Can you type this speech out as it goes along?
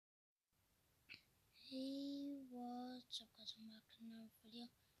What's up guys, I'm back to another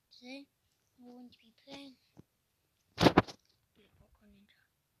video. Today we're going to be playing Parkour Ninja.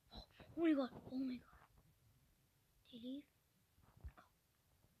 Oh my god, Did he leave?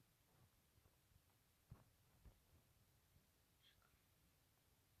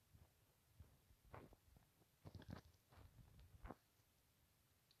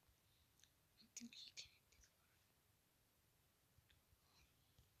 I think he came.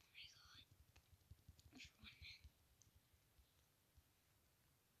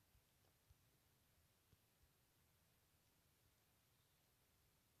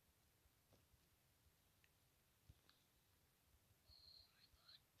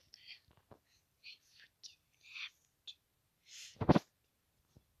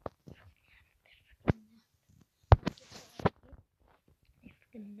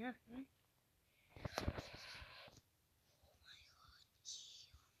 Nothing. Oh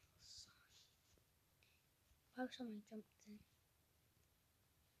my god, someone jumped in.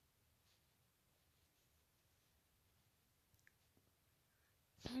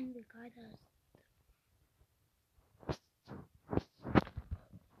 And the guy does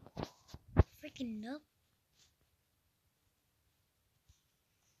freaking nope.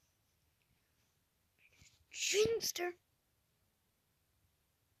 Jinster.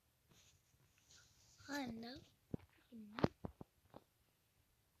 I know. Freaking nope.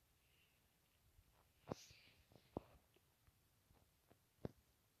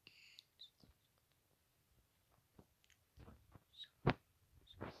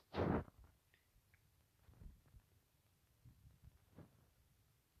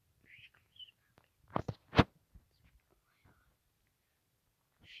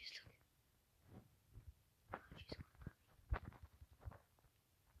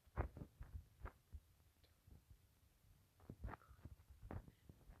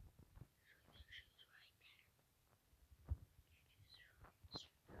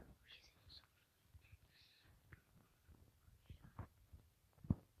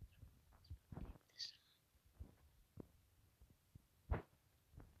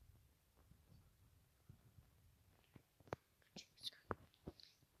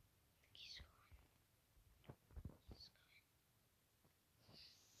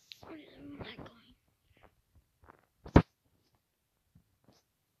 Where is everyone going?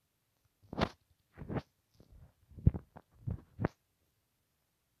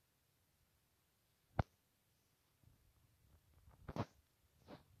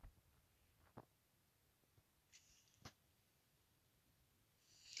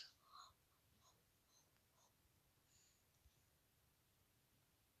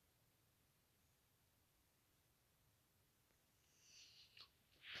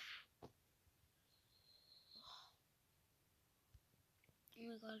 Oh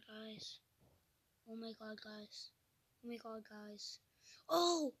my god, guys. Oh my god, guys. Oh my god, guys.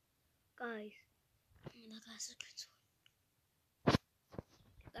 Oh! Guys. Oh, that guy's a good sword.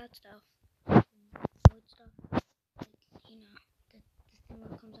 That stuff. Sword stuff. Like, you know, the thing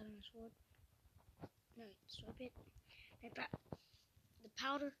that comes out of my sword. No, swap it. Like that. The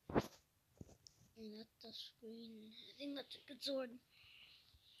powder. And that's the screen. I think that's a good sword.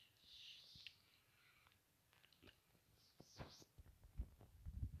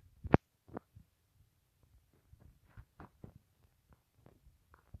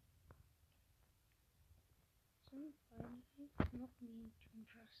 Not being too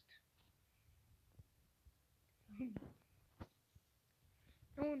impressed.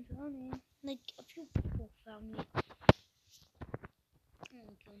 No one found me. Like a few people found me.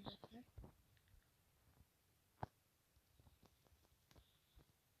 Oh, kills up there.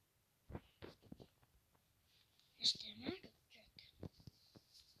 It's the magic trick.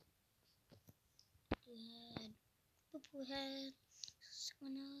 Head. Purple head.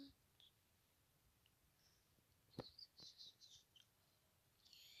 Someone else.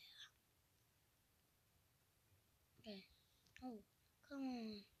 Okay. Oh, come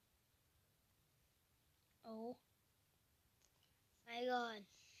on. Oh. My god.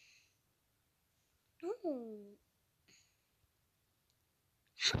 No.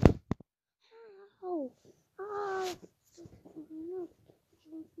 Oh. Oh. No.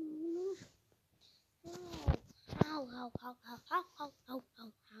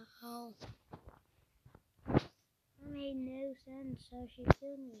 Ow. That made no sense, so she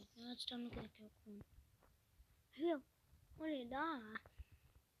killed me. Now it's time to get a kill coin. Phew. What did I?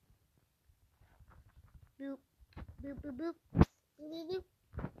 Boop. Boop, boop, boop. Boop, boop, boop.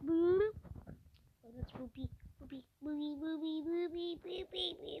 Boop. Oh, that's Boopy. Boopy. Boopy, boopy, boopy, boopy,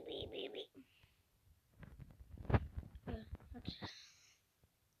 boopy, boopy. Yeah, that's...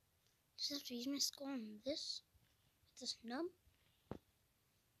 Just have to use my skull on this. the snub.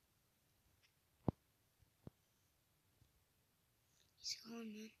 He's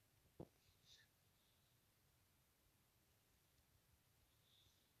gone, man.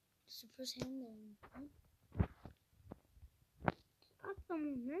 It's the first hand there. Got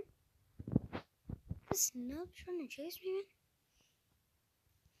someone, man. The snub trying to chase me, man.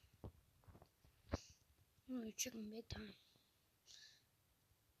 I'm really chicken big time.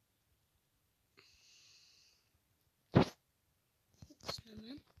 Hit the snub,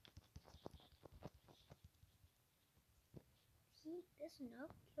 man. See, this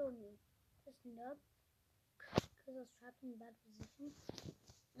snub killed me. This snub, because I was trapped in a bad position.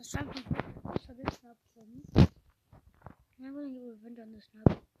 I was trapped in so this snub killed me. And I'm gonna get revenge on this snub.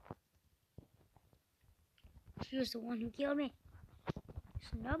 She was the one who killed me.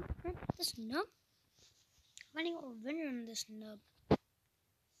 Snub, man. The snub? I'm gonna get revenge on this snub.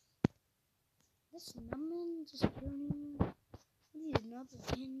 This snub man just killed me. These nubs are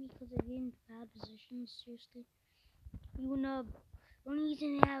hitting me because they're getting bad positions. Seriously. You nub. The only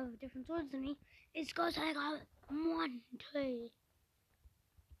reason they have different swords than me is because I got one trade.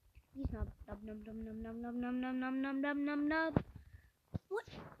 He's nub. Nub. What?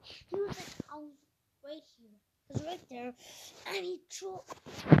 He was like, I was right here. He was right there. And he threw.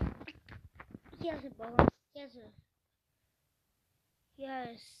 He has a bow. He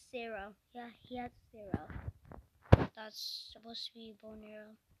has Sarah. Yeah, he has Sarah. That's supposed to be bow and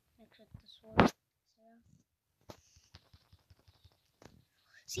arrow next with the sword. Sarah.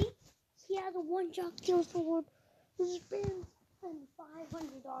 See? He has a one-shot kill sword. He spent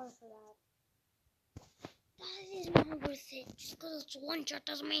 $500 for that. That is not worth it. Just because it's one shot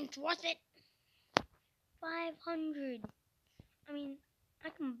doesn't mean it's worth it. 500. I mean, I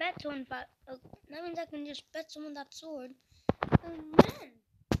can bet someone that means I can just bet someone that sword. And man,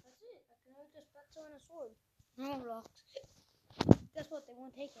 that's it. I can just bet someone a sword. No rocks. Guess what? They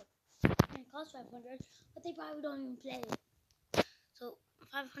won't take it. It costs 500, but they probably don't even play it. So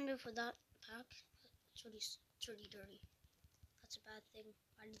 500 for that pack. It's really dirty. That's a bad thing.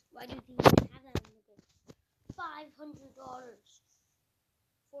 Why do you think you have that in the game? $500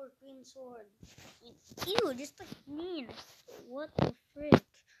 for a green sword. I mean, ew, just like mean. What the frick?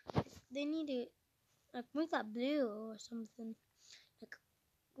 They need to like make that blue or something. Like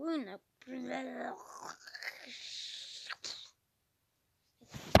green.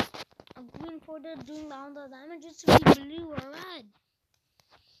 A green for the doing all the damage. It should be blue or red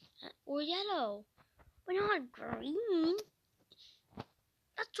or yellow, but not green.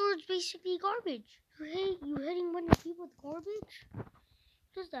 That sword's basically garbage. You hitting a bunch of people with garbage?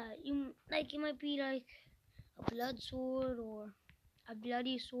 What is that? It might be like a blood sword or a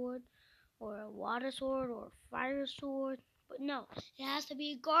bloody sword or a water sword or a fire sword. But no, it has to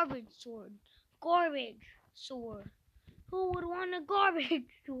be a garbage sword. Garbage sword. Who would want a garbage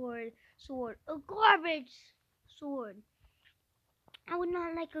sword? A garbage sword. I would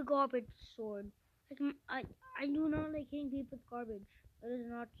not like a garbage sword. I do not like hitting people with garbage.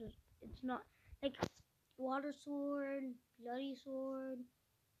 It's not like water sword, bloody sword,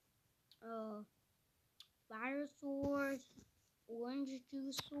 fire sword, orange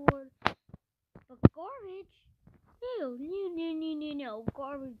juice sword, but garbage? No,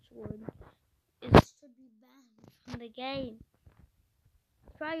 garbage sword should be banned from the game.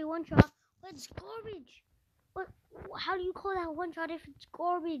 Try one shot. What's garbage? What? How do you call that one shot if it's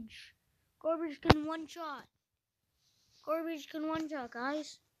garbage? Garbage can one shot. Garbage can one shot,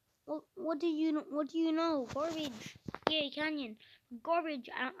 guys. What do you know? Garbage. Yeah, Canyon. Garbage.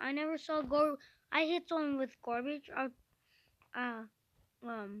 I never saw I hit someone with garbage.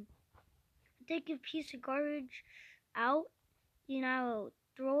 Take a piece of garbage out.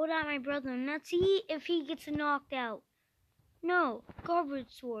 Throw it at my brother and let's see if he gets knocked out. No, garbage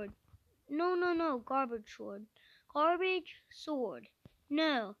sword. No, garbage sword. Garbage sword.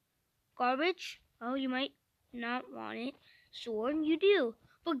 No. Garbage? Oh, you might not want it. Sword, you do.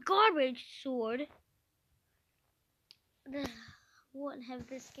 But garbage sword. What have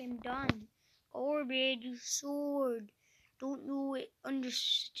this game done? Garbage sword. Don't you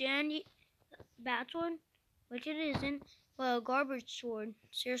understand it? Bad sword? Which it isn't. Well, garbage sword.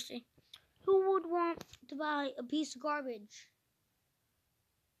 Seriously. Who would want to buy a piece of garbage?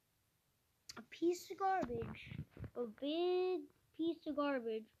 A piece of garbage. A big piece of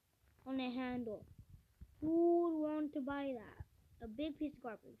garbage on a handle. Who would want to buy that? A big piece of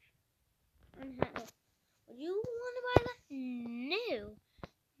garbage on a handle. Would you want to buy that?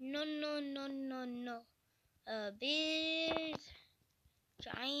 No. A big,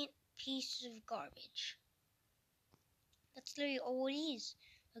 giant piece of garbage. That's literally all it is.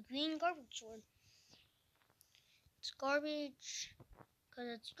 A green garbage sword. it's garbage because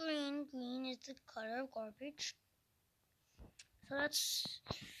it's green. Green is the color of garbage. So that's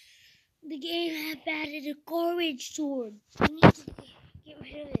the game have added a garbage sword. We need to get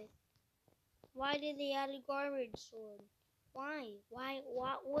rid of it. Why did they add a garbage sword? Why?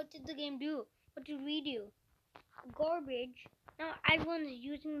 What did the game do? What did we do? Garbage. Now everyone's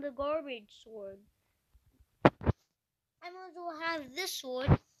using the garbage sword. I might as well have this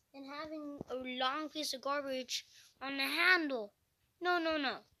sword than having a long piece of garbage on the handle.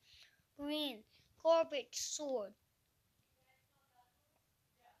 No. Green. Garbage sword.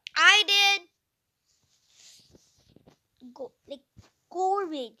 I did.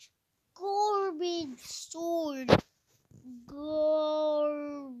 Garbage. Garbage sword. Garbage.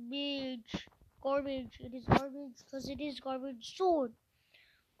 Garbage. It is garbage because it is garbage sword.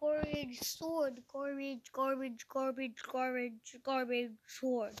 Garbage sword. Garbage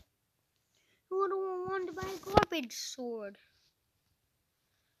sword. Who don't want to buy a garbage sword?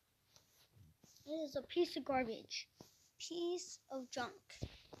 It is a piece of garbage. Piece of junk.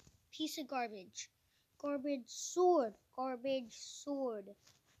 Piece of garbage. Garbage sword. Garbage sword.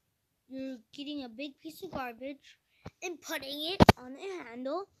 You're getting a big piece of garbage and putting it on the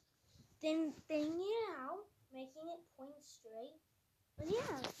handle, then thinning it out, making it point straight. And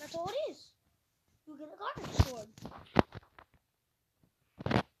yeah, that's all it is. You get a garbage sword.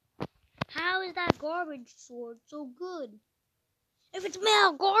 How is that garbage sword so good? If it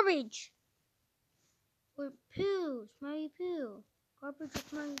smells garbage! Or poo, smelly poo. Garbage or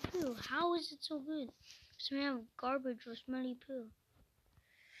smelly poo. How is it so good? Smell garbage or smelly poo.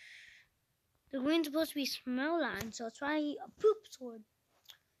 The green's supposed to be smell line, so it's why a poop sword.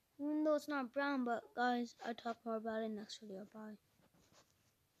 Even though it's not brown, but guys, I'll talk more about it next video. Bye.